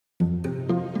Welcome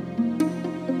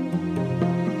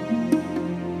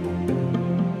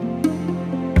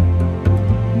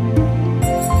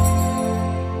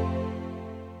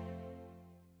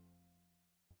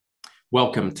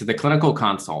to the Clinical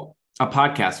Consult, a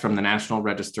podcast from the National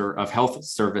Register of Health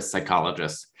Service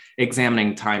Psychologists,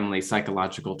 examining timely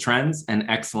psychological trends and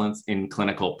excellence in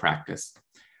clinical practice.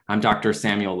 I'm Dr.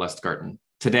 Samuel Lustgarten.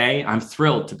 Today, I'm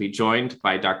thrilled to be joined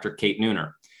by Dr. Kate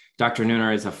Nooner. Dr.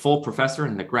 Nooner is a full professor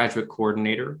and the graduate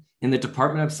coordinator in the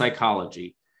Department of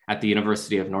Psychology at the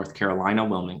University of North Carolina,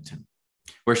 Wilmington,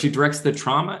 where she directs the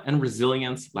Trauma and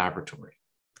Resilience Laboratory.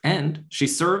 And she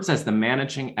serves as the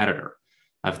managing editor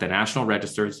of the National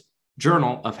Register's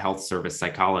Journal of Health Service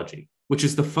Psychology, which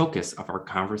is the focus of our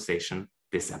conversation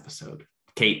this episode.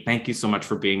 Kate, thank you so much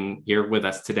for being here with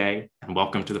us today, and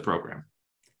welcome to the program.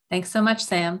 Thanks so much,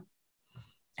 Sam.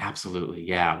 Absolutely.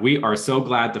 Yeah, we are so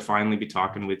glad to finally be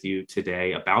talking with you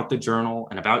today about the journal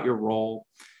and about your role.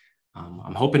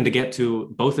 I'm hoping to get to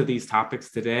both of these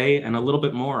topics today and a little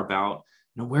bit more about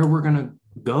where we're going to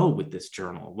go with this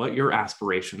journal, what your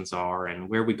aspirations are, and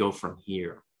where we go from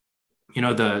here.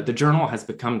 The journal has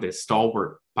become this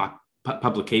stalwart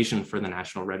publication for the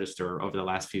National Register over the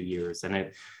last few years, and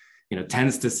it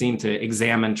tends to seem to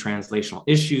examine translational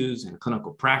issues and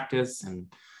clinical practice. And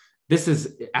this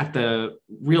is at the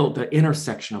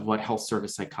intersection of what health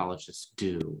service psychologists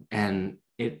do. And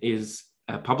it is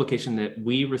a publication that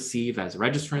we receive as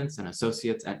registrants and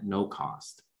associates at no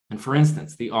cost. And for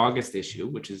instance, the August issue,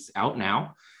 which is out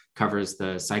now, covers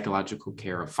the psychological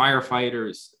care of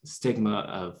firefighters, stigma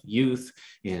of youth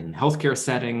in healthcare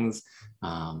settings,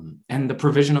 and the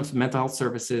provision of mental health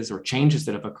services or changes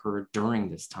that have occurred during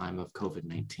this time of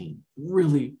COVID-19.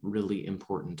 Really, really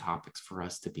important topics for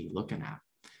us to be looking at.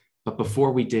 But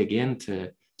before we dig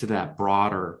into that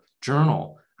broader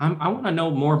journal, I want to know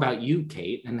more about you,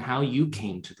 Kate, and how you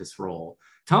came to this role.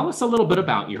 Tell us a little bit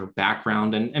about your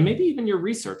background and maybe even your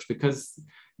research, because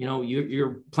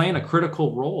you're playing a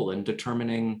critical role in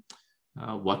determining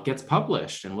what gets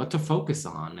published and what to focus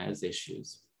on as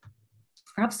issues.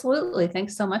 Absolutely.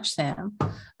 Thanks so much, Sam.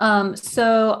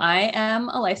 So I am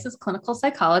a licensed clinical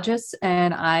psychologist,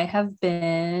 and I have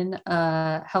been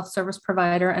a health service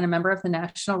provider and a member of the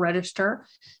National Register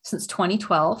since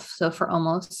 2012, so for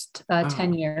almost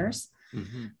 10 years.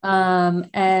 Mm-hmm.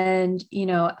 And,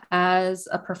 as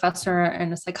a professor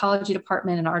in a psychology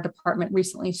department, and our department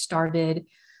recently started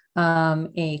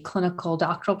a clinical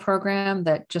doctoral program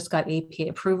that just got APA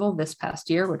approval this past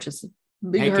year, which is a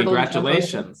big hurdle.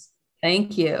 Congratulations.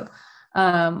 Thank you.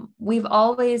 We've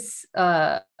always,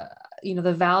 the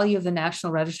value of the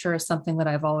National Register is something that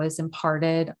I've always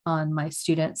imparted on my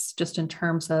students, just in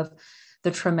terms of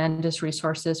the tremendous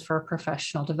resources for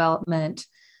professional development.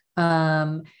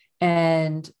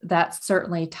 And that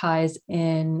certainly ties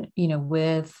in,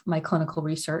 with my clinical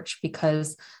research,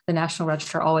 because the National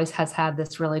Register always has had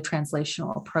this really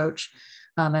translational approach.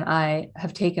 And I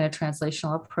have taken a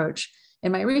translational approach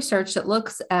in my research that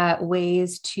looks at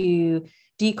ways to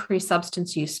decrease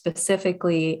substance use,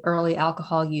 specifically early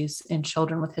alcohol use in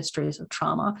children with histories of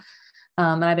trauma.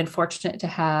 And I've been fortunate to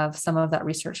have some of that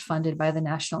research funded by the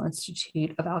National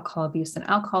Institute of Alcohol Abuse and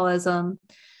Alcoholism,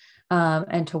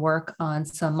 and to work on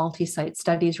some multi-site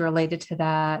studies related to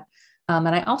that. And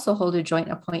I also hold a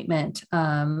joint appointment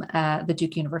at the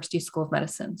Duke University School of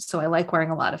Medicine. So I like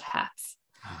wearing a lot of hats.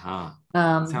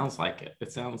 Sounds like it.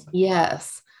 It sounds like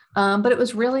yes. But it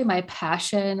was really my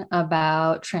passion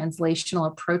about translational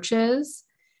approaches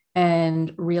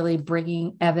and really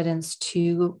bringing evidence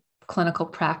to clinical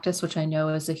practice, which I know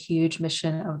is a huge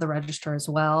mission of the Register as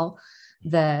well,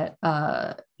 that,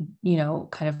 kind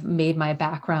of made my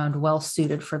background well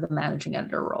suited for the managing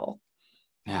editor role.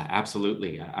 Yeah,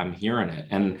 absolutely. I'm hearing it.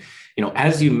 And,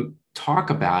 as you talk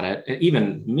about it,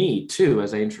 even me too,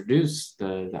 as I introduced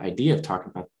the idea of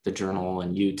talking about the journal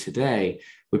and you today,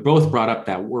 we both brought up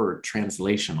that word,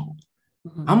 translational.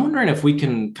 Mm-hmm. I'm wondering if we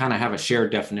can kind of have a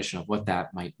shared definition of what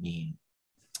that might mean.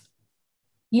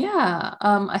 Yeah,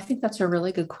 I think that's a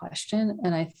really good question.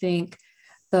 And I think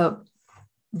I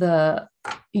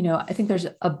think there's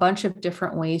a bunch of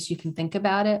different ways you can think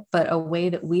about it, but a way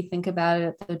that we think about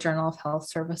it at the Journal of Health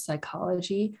Service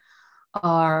Psychology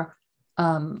are,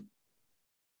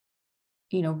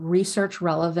 research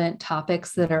relevant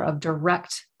topics that are of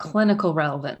direct clinical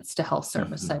relevance to health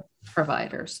service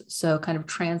providers. So kind of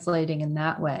translating in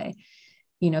that way.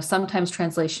 Sometimes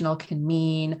translational can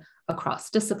mean across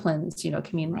disciplines, it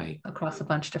can mean across a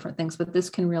bunch of different things, but this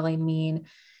can really mean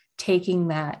taking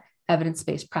that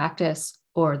evidence-based practice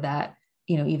or that,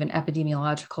 even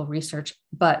epidemiological research,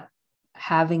 but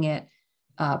having it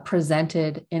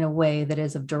presented in a way that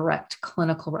is of direct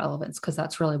clinical relevance, because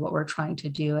that's really what we're trying to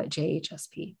do at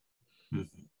JHSP.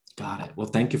 Mm-hmm. Got it. Well,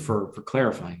 thank you for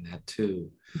clarifying that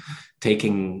too.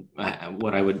 Taking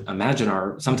what I would imagine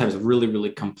are sometimes really,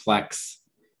 really complex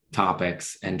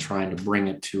topics and trying to bring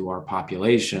it to our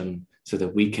population so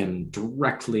that we can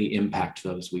directly impact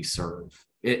those we serve.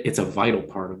 It's a vital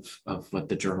part of what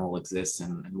the journal exists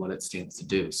and what it stands to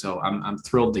do. So I'm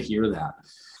thrilled to hear that.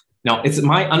 Now, it's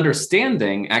my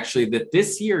understanding actually that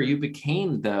this year you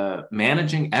became the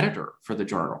managing editor for the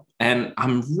journal. And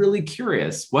I'm really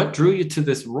curious, what drew you to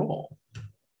this role?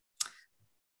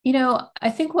 I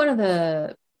think one of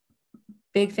the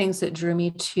big things that drew me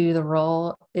to the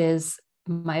role is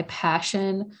my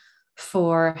passion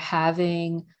for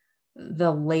having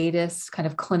the latest kind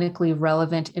of clinically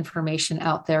relevant information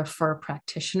out there for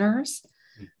practitioners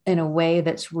in a way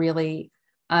that's really,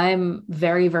 I'm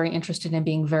very, very interested in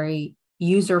being very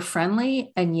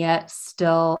user-friendly and yet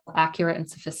still accurate and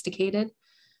sophisticated.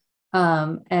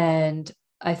 And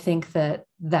I think that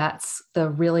that's the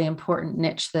really important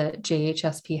niche that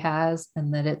JHSP has,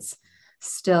 and that it's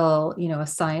still, a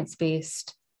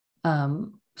science-based,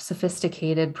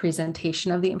 sophisticated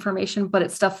presentation of the information, but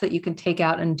it's stuff that you can take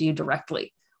out and do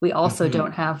directly. We also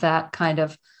don't have that kind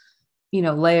of,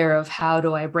 layer of how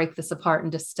do I break this apart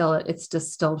and distill it? It's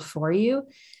distilled for you.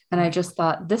 And I just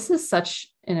thought this is such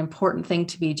an important thing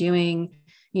to be doing,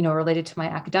 related to my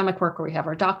academic work, where we have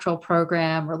our doctoral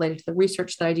program, related to the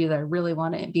research that I do, that I really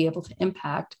want to be able to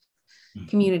impact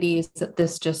communities, that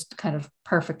this just kind of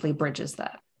perfectly bridges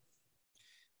that.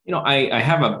 I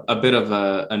have a bit of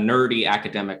a nerdy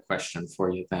academic question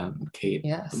for you then, Kate.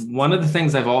 Yes. One of the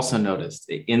things I've also noticed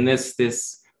in this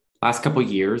last couple of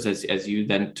years, as you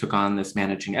then took on this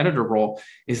managing editor role,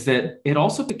 is that it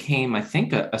also became, I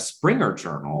think, a Springer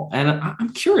journal. And I'm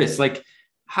curious,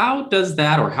 how does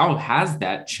that, or how has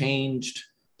that changed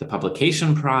the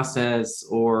publication process,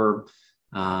 or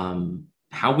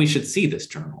how we should see this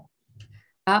journal?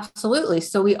 Absolutely.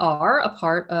 So we are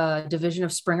a division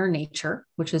of Springer Nature,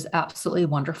 which is absolutely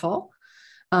wonderful.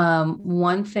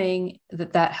 One thing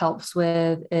that helps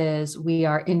with is we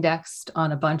are indexed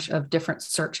on a bunch of different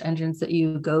search engines that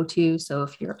you go to. So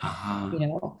if you're,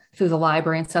 through the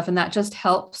library and stuff, and that just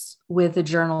helps with the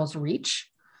journal's reach.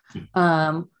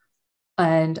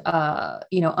 And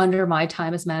under my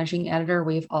time as managing editor,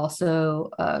 we've also,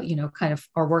 kind of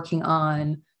are working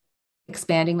on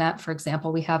expanding that. For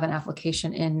example, we have an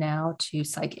application in now to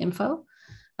PsycInfo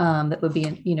that would be,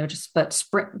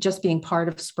 just being part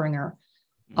of Springer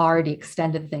already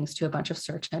extended things to a bunch of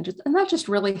search engines. And that just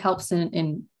really helps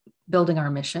in building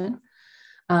our mission.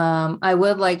 I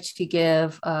would like to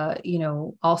give,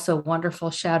 also wonderful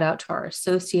shout out to our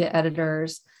associate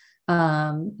editors,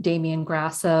 Damian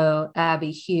Grasso,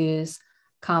 Abby Hughes,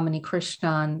 Kamini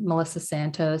Krishnan, Melissa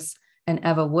Santos, and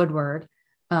Eva Woodward,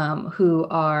 who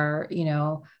are,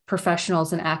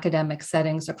 professionals in academic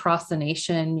settings across the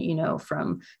nation,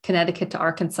 from Connecticut to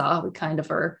Arkansas. We kind of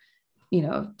are,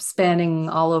 spanning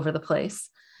all over the place.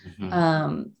 We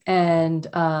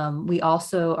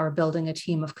also are building a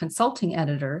team of consulting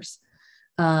editors.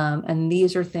 And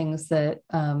these are things that,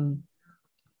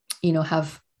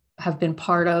 have been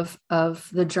part of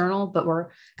the journal, but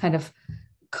were kind of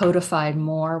codified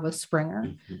more with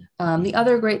Springer. The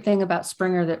other great thing about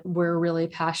Springer that we're really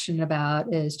passionate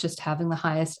about is just having the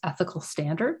highest ethical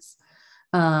standards.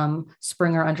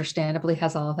 Springer understandably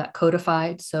has all of that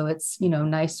codified. So it's,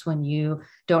 nice when you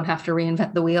don't have to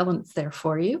reinvent the wheel and it's there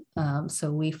for you.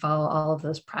 So we follow all of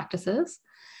those practices.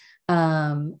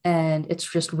 And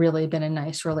it's just really been a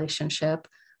nice relationship,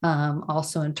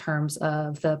 also in terms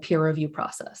of the peer review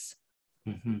process.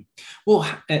 Well,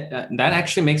 that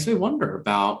actually makes me wonder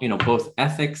about, both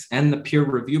ethics and the peer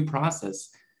review process.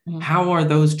 How are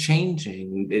those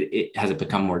changing? Has it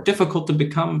become more difficult to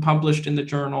become published in the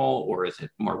journal, or is it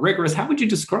more rigorous? How would you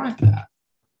describe that?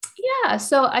 Yeah,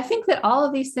 so I think that all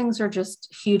of these things are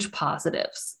just huge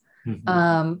positives.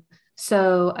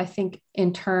 So I think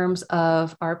in terms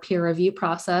of our peer review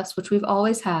process, which we've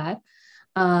always had,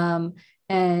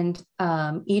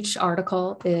 each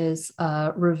article is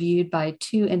reviewed by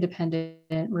 2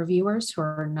 independent reviewers who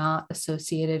are not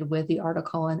associated with the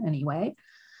article in any way.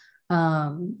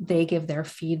 They give their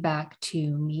feedback to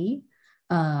me,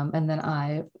 and then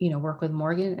I, work with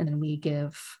Morgan, and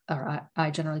then I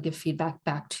generally give feedback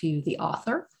back to the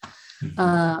author.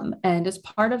 And as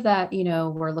part of that,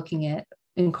 we're looking at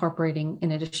incorporating,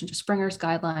 in addition to Springer's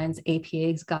guidelines,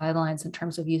 APA's guidelines in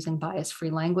terms of using bias-free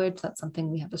language. That's something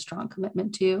we have a strong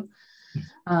commitment to.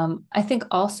 I think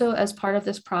also as part of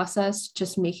this process,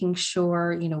 just making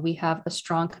sure, we have a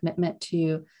strong commitment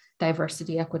to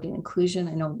diversity, equity, and inclusion.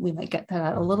 I know we might get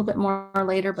that a little bit more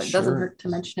later, but it doesn't hurt to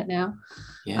mention it now.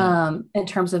 Yeah. In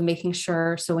terms of making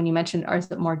sure, so when you mentioned,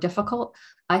 is it more difficult?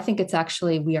 I think it's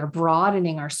actually, we are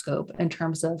broadening our scope in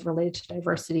terms of related to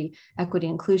diversity, equity,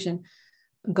 inclusion,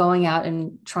 going out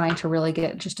and trying to really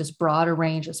get just as broad a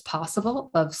range as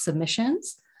possible of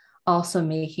submissions, also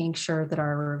making sure that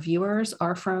our reviewers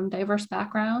are from diverse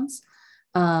backgrounds,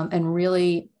 and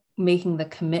really making the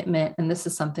commitment, and this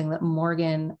is something that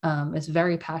Morgan is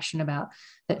very passionate about,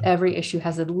 that every issue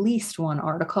has at least one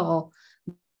article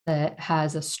that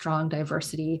has a strong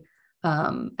diversity,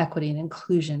 equity, and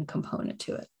inclusion component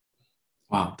to it.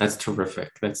 Wow, that's terrific.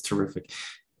 That's terrific.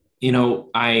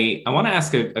 I want to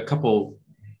ask a couple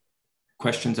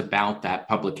questions about that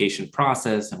publication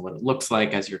process and what it looks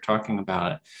like as you're talking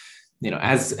about it.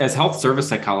 As health service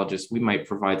psychologists, we might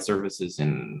provide services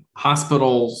in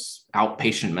hospitals,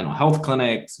 outpatient mental health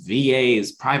clinics,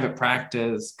 VAs, private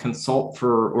practice, consult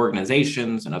for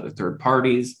organizations and other third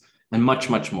parties, and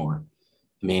much, much more.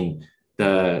 I mean,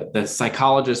 the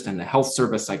psychologist and the health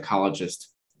service psychologist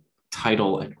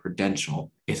title and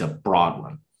credential is a broad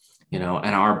one,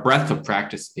 and our breadth of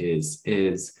practice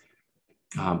is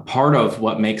part of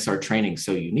what makes our training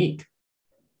so unique.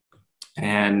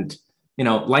 And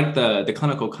like the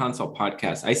Clinical Consult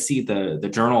podcast, I see the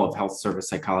Journal of Health Service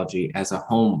Psychology as a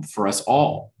home for us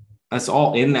all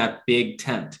in that big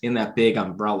tent, in that big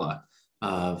umbrella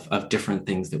of different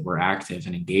things that we're active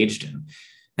and engaged in.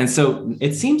 And so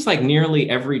it seems like nearly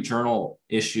every journal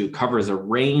issue covers a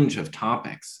range of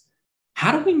topics.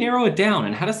 How do we narrow it down,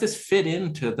 and how does this fit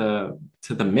into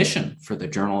the mission for the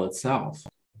journal itself?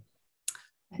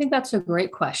 I think that's a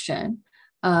great question.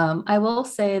 I will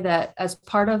say that as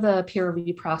part of the peer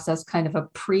review process, kind of a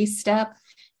pre-step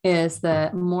is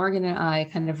that Morgan and I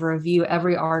kind of review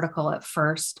every article at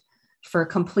first for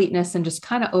completeness and just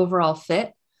kind of overall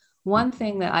fit. One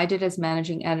thing that I did as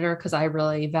managing editor, because I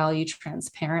really value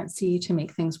transparency to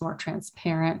make things more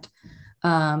transparent,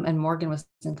 and Morgan was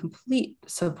in complete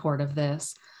support of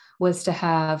this, was to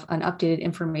have an updated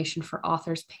information for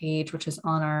authors page, which is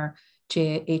on our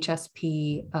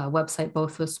JHSP website,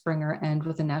 both with Springer and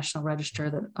with the National Register,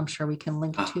 that I'm sure we can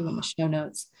link to in the show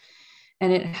notes.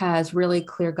 And it has really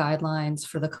clear guidelines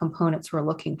for the components we're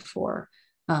looking for.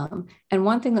 And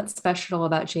one thing that's special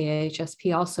about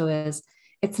JHSP also is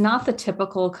it's not the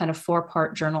typical kind of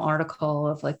 4-part journal article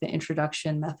of like the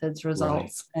introduction, methods,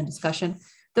 results, and discussion.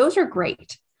 Those are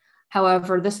great.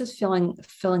 However, this is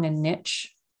filling a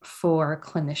niche for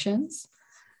clinicians.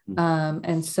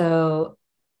 And so,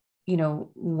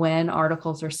 when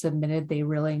articles are submitted, they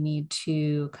really need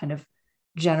to kind of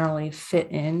generally fit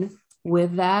in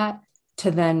with that to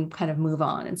then kind of move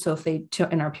on. And so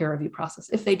in our peer review process,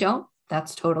 if they don't,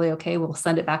 that's totally okay. We'll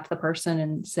send it back to the person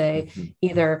and say,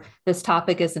 either this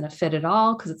topic isn't a fit at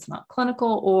all because it's not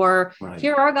clinical, or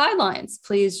here are our guidelines,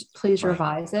 please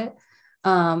revise it.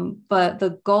 But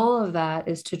the goal of that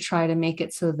is to try to make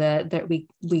it so that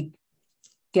we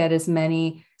get as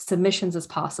many submissions as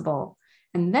possible.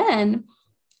 And then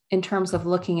in terms of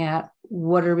looking at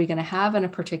what are we going to have in a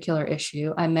particular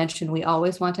issue, I mentioned we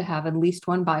always want to have at least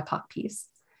one BIPOC piece.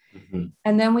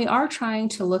 And then we are trying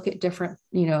to look at different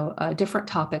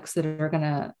topics that are going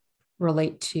to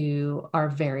relate to our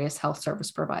various health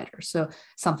service providers. So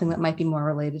something that might be more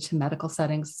related to medical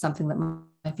settings, something that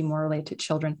might be more related to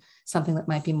children, something that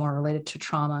might be more related to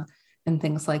trauma and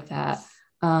things like that.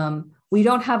 We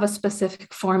don't have a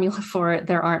specific formula for it.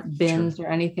 There aren't bins or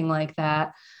anything like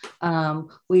that.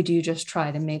 We do just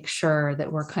try to make sure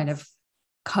that we're kind of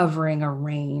covering a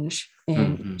range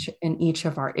in each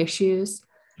of our issues.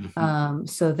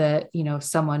 So that,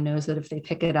 someone knows that if they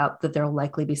pick it up, that there'll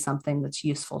likely be something that's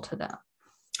useful to them.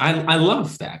 I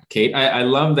love that, Kate. I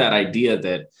love that idea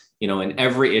that, in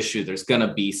every issue, there's going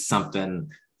to be something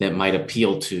that might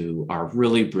appeal to our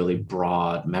really, really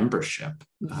broad membership.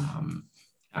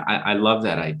 I love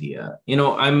that idea.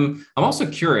 I'm also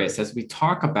curious as we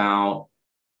talk about,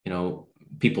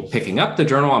 people picking up the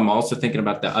journal. I'm also thinking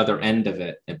about the other end of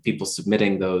it and people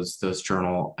submitting those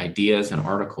journal ideas and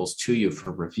articles to you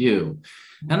for review.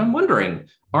 And I'm wondering,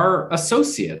 are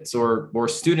associates or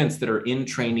students that are in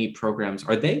trainee programs,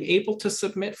 are they able to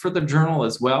submit for the journal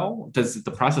as well? Does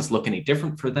the process look any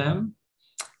different for them?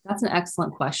 That's an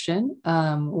excellent question.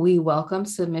 We welcome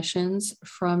submissions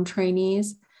from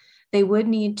trainees. They would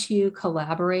need to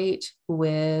collaborate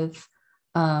with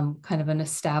kind of an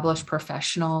established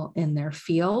professional in their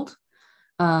field.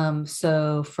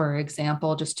 So for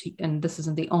example, and this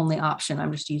isn't the only option,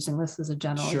 I'm just using this as a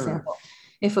general example.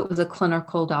 If it was a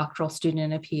clinical doctoral student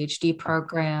in a PhD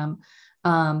program,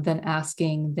 then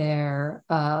asking their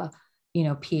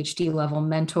PhD level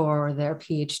mentor or their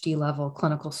PhD level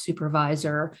clinical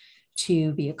supervisor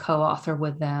to be a co-author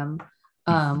with them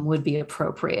would be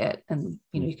appropriate. And,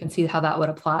 you can see how that would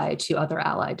apply to other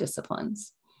allied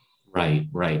disciplines. Right,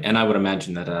 right. And I would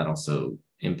imagine that also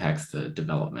impacts the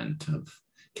development of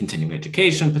continuing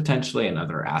education potentially and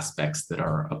other aspects that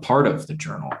are a part of the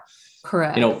journal.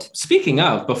 Correct. Speaking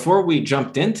of, before we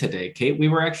jumped in today, Kate, we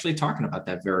were actually talking about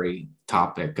that very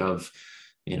topic of,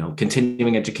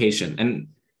 continuing education. And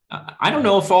I don't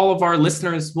know if all of our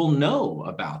listeners will know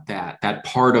about that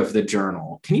part of the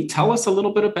journal. Can you tell us a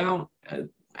little bit about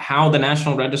how the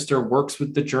National Register works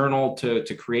with the journal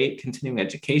to create continuing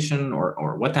education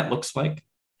or what that looks like?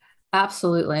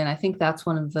 Absolutely. And I think that's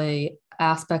one of the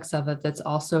aspects of it that's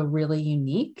also really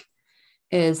unique,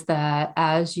 is that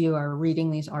as you are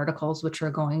reading these articles, which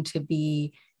are going to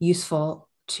be useful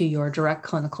to your direct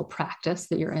clinical practice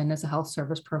that you're in as a health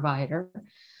service provider,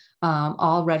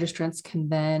 all registrants can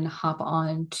then hop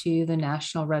on to the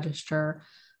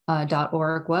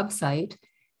nationalregister.org website,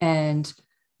 and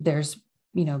there's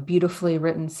beautifully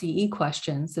written CE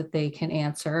questions that they can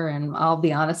answer. And I'll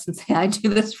be honest and say I do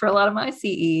this for a lot of my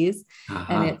CEs,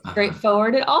 and it's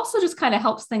straightforward. It also just kind of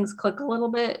helps things click a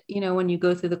little bit, when you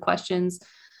go through the questions,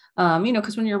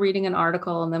 because when you're reading an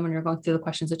article and then when you're going through the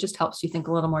questions, it just helps you think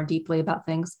a little more deeply about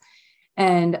things.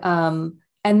 And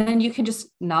then you can just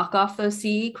knock off those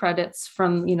CE credits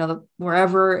from,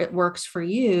 wherever it works for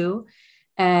you,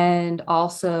 and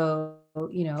also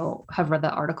have read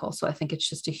that article. So I think it's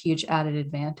just a huge added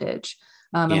advantage.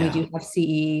 And we do have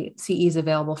CEs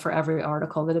available for every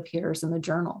article that appears in the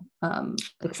journal,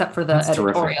 except for the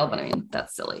editorial, but I mean,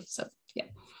 that's silly. So yeah.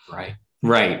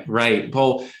 Right.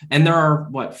 Well, and there are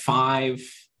 5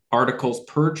 articles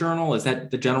per journal? Is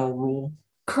that the general rule?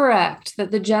 Correct.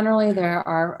 That generally there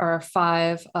are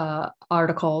 5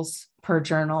 articles per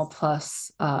journal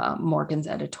plus Morgan's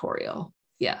editorial.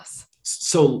 Yes.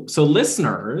 So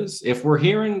listeners, if we're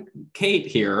hearing Kate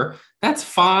here, that's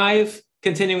 5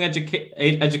 continuing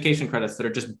education credits that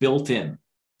are just built in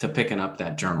to picking up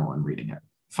that journal and reading it.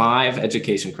 5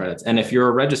 education credits. And if you're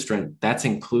a registrant, that's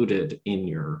included in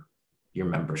your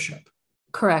membership.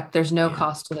 Correct. There's no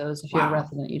cost to those. If you're a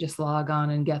resident, you just log on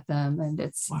and get them. And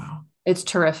it's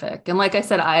terrific. And like I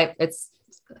said, it's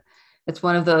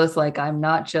one of those, like, I'm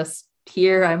not just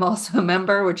here, I'm also a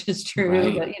member, which is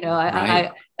true. But,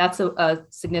 I that's a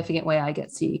significant way I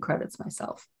get CE credits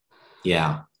myself.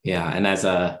 Yeah. And as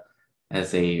a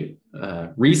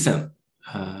recent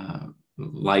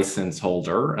license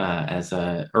holder, as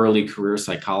an early career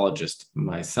psychologist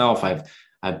myself,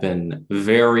 I've been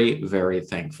very, very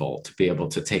thankful to be able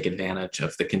to take advantage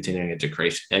of the continuing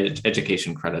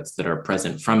education credits that are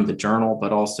present from the journal,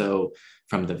 but also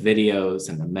from the videos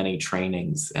and the many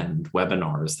trainings and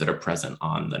webinars that are present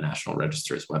on the National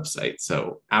Register's website.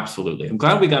 So absolutely. I'm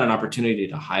glad we got an opportunity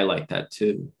to highlight that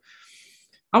too.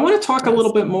 I want to talk a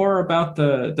little bit more about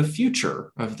the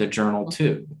future of the journal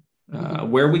too,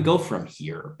 where we go from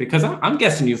here, because I'm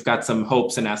guessing you've got some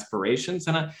hopes and aspirations,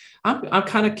 and I'm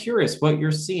kind of curious what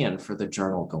you're seeing for the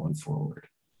journal going forward.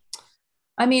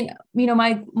 I mean,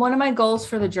 one of my goals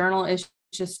for the journal is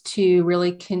just to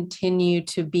really continue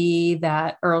to be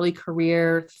that early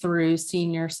career through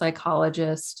senior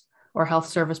psychologist or health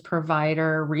service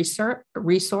provider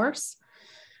resource.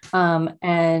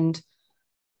 And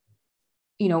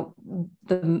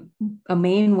a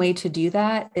main way to do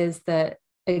that is that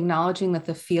acknowledging that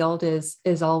the field is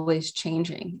always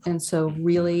changing. And so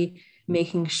really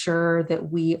making sure that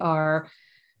we are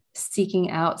seeking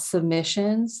out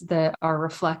submissions that are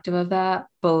reflective of that,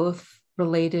 both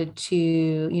related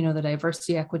to, the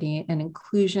diversity, equity, and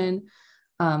inclusion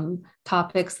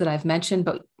topics that I've mentioned,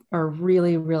 but are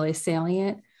really, really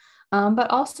salient.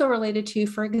 But also related to,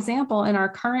 for example, in our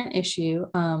current issue,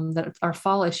 that our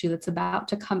fall issue that's about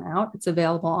to come out, it's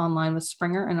available online with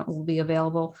Springer, and it will be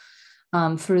available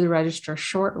through the Register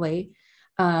shortly.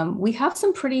 We have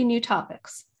some pretty new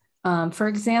topics. For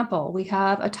example, we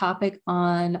have a topic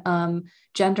on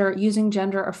using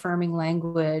gender affirming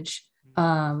language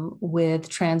with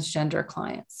transgender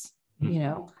clients,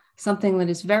 something that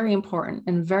is very important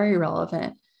and very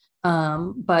relevant,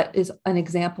 but is an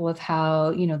example of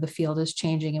how, the field is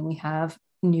changing and we have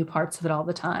new parts of it all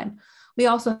the time. We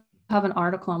also have an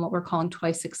article on what we're calling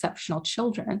twice exceptional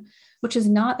children, which is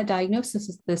not a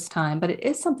diagnosis this time, but it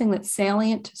is something that's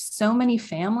salient to so many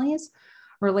families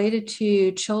related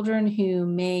to children who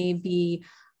may be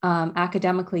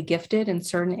academically gifted in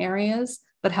certain areas,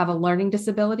 but have a learning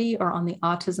disability or on the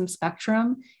autism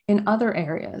spectrum in other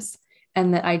areas.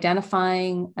 And that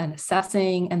identifying and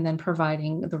assessing and then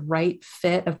providing the right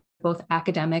fit of both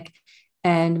academic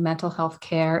and mental health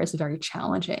care is very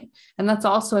challenging. And that's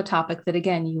also a topic that,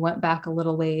 again, you went back a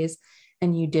little ways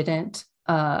and you didn't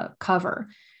cover.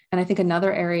 And I think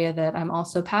another area that I'm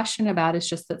also passionate about is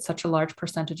just that such a large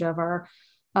percentage of our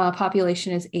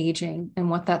population is aging, and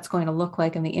what that's going to look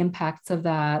like and the impacts of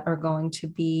that are going to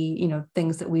be,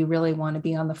 things that we really want to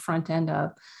be on the front end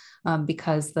of.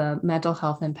 Because the mental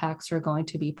health impacts are going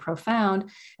to be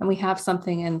profound. And we have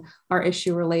something in our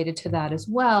issue related to that as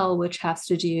well, which has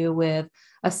to do with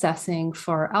assessing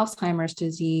for Alzheimer's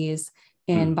disease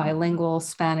in bilingual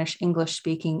Spanish, English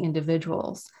speaking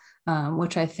individuals,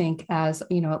 which I think as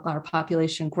our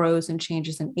population grows and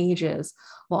changes and ages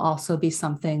will also be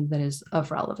something that is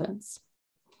of relevance.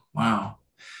 Wow.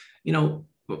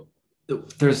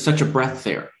 There's such a breadth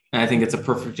there. And I think it's a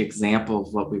perfect example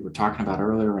of what we were talking about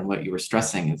earlier and what you were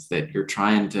stressing is that you're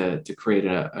trying to create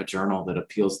a journal that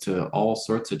appeals to all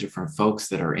sorts of different folks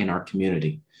that are in our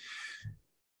community.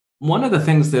 One of the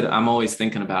things that I'm always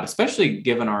thinking about, especially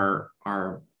given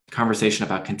our conversation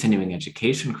about continuing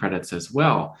education credits as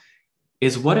well,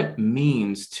 is what it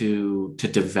means to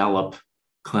develop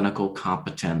clinical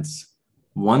competence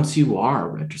once you are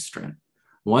a registrant,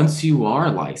 once you are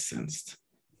licensed.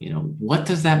 What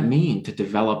does that mean to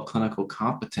develop clinical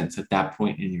competence at that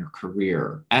point in your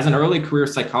career? As an early career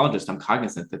psychologist, I'm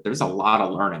cognizant that there's a lot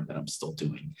of learning that I'm still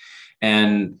doing.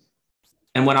 And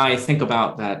when I think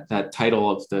about that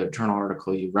title of the journal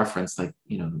article you referenced, like,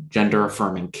 gender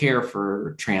affirming care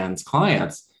for trans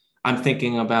clients, I'm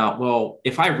thinking about, well,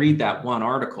 if I read that one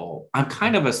article, I'm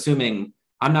kind of assuming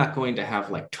I'm not going to have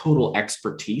like total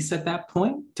expertise at that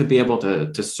point to be able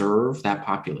to serve that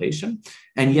population.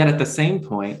 And yet at the same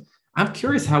point, I'm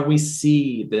curious how we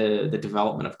see the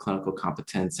development of clinical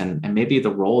competence and maybe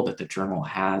the role that the journal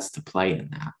has to play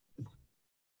in that.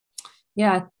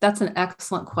 Yeah, that's an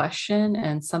excellent question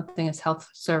and something as health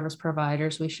service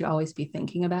providers we should always be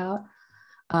thinking about.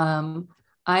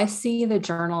 I see the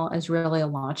journal as really a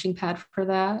launching pad for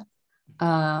that.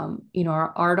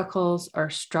 Our articles are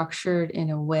structured in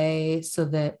a way so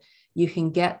that you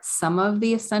can get some of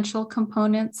the essential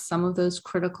components, some of those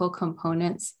critical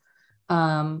components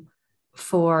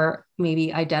for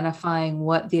maybe identifying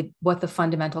what the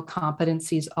fundamental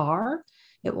competencies are.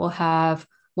 It will have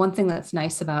one thing that's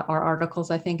nice about our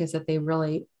articles, I think, is that they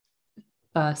really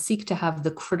seek to have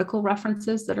the critical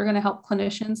references that are going to help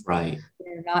clinicians. Right.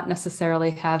 They're not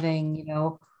necessarily having,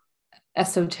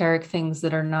 esoteric things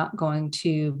that are not going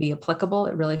to be applicable.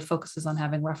 It really focuses on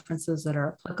having references that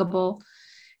are applicable.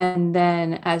 And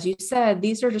then, as you said,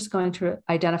 these are just going to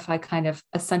identify kind of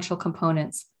essential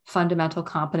components, fundamental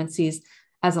competencies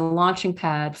as a launching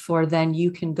pad for then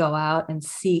you can go out and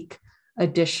seek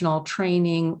additional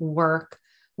training, work,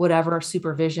 whatever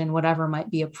supervision, whatever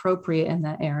might be appropriate in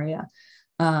that area.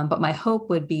 But my hope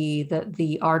would be that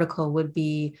the article would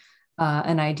be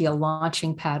an ideal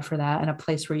launching pad for that and a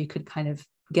place where you could kind of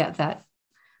get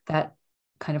that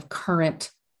kind of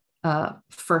current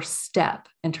first step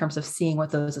in terms of seeing what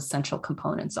those essential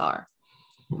components are.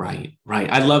 Right.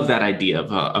 I love that idea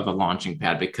of a launching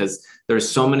pad because there's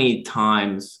so many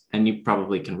times, and you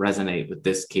probably can resonate with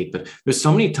this, Kate, but there's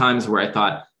so many times where I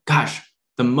thought, gosh,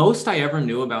 the most I ever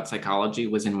knew about psychology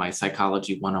was in my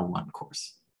Psychology 101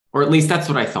 course, or at least that's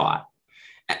what I thought.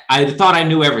 I thought I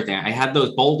knew everything. I had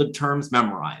those bolded terms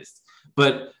memorized,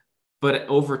 but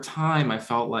over time I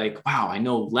felt like, wow, I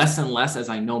know less and less as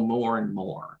I know more and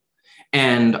more.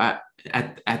 And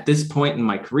at this point in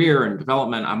my career and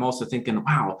development, I'm also thinking,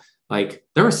 wow, like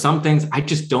there are some things I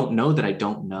just don't know that I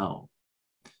don't know.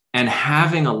 And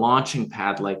having a launching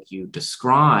pad like you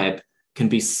describe can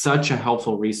be such a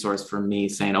helpful resource for me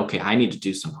saying, okay, I need to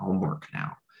do some homework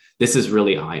now. This is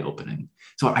really eye-opening.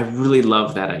 So I really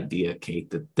love that idea,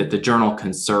 Kate, that the journal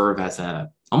can serve as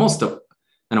almost an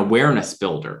awareness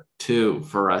builder too,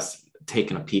 for us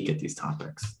taking a peek at these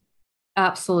topics.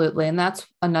 Absolutely. And that's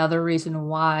another reason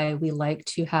why we like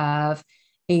to have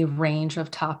a range of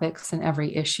topics in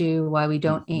every issue, why we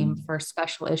don't aim for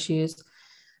special issues,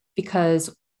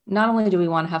 because not only do we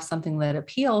want to have something that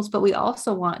appeals, but we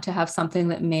also want to have something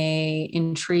that may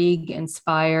intrigue,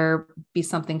 inspire, be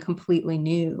something completely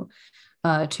new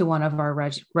to one of our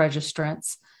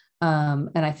registrants. And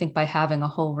I think by having a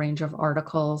whole range of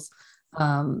articles,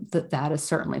 that is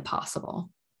certainly possible.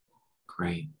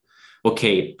 Great. Well,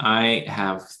 Kate, I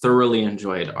have thoroughly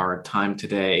enjoyed our time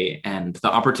today and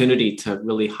the opportunity to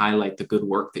really highlight the good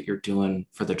work that you're doing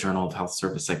for the Journal of Health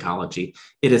Service Psychology.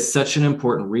 It is such an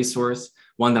important resource.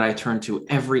 one that I turn to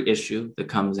every issue that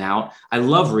comes out. I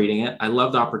love reading it. I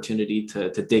love the opportunity to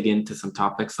dig into some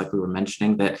topics like we were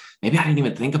mentioning that maybe I didn't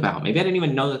even think about. Maybe I didn't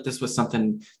even know that this was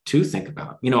something to think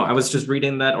about. I was just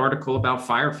reading that article about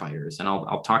firefighters, and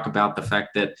I'll talk about the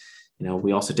fact that,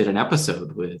 we also did an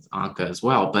episode with Anka as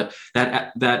well. But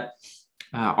that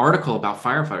article about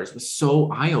firefighters was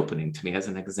so eye-opening to me as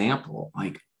an example.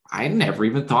 Like, I never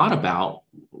even thought about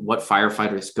what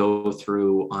firefighters go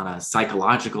through on a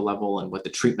psychological level and what the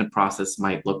treatment process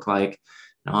might look like.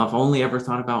 I've only ever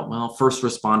thought about, first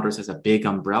responders as a big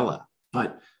umbrella,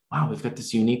 but wow, we've got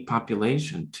this unique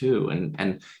population too.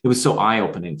 And it was so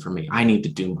eye-opening for me. I need to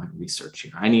do my research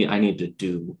here. I need to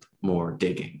do more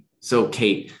digging. So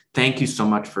Kate, thank you so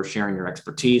much for sharing your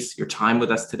expertise, your time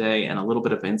with us today, and a little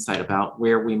bit of insight about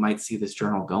where we might see this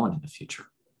journal going in the future.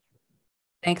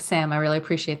 Thanks, Sam. I really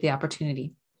appreciate the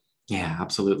opportunity. Yeah,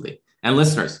 absolutely. And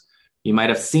listeners, you might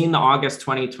have seen the August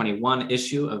 2021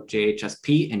 issue of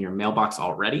JHSP in your mailbox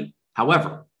already.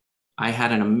 However, I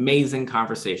had an amazing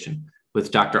conversation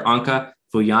with Dr. Anka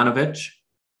Vujanovic,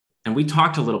 and we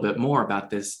talked a little bit more about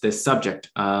this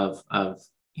subject of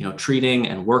treating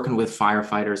and working with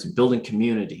firefighters and building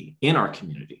community in our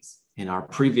communities in our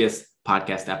previous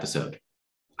podcast episode.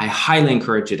 I highly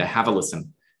encourage you to have a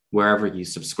listen wherever you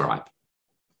subscribe.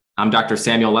 I'm Dr.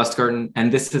 Samuel Lustgarten,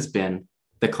 and this has been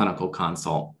The Clinical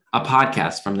Consult, a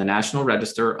podcast from the National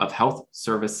Register of Health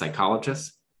Service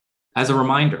Psychologists. As a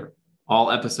reminder,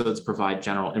 all episodes provide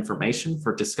general information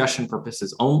for discussion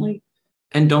purposes only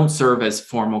and don't serve as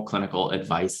formal clinical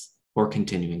advice or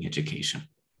continuing education.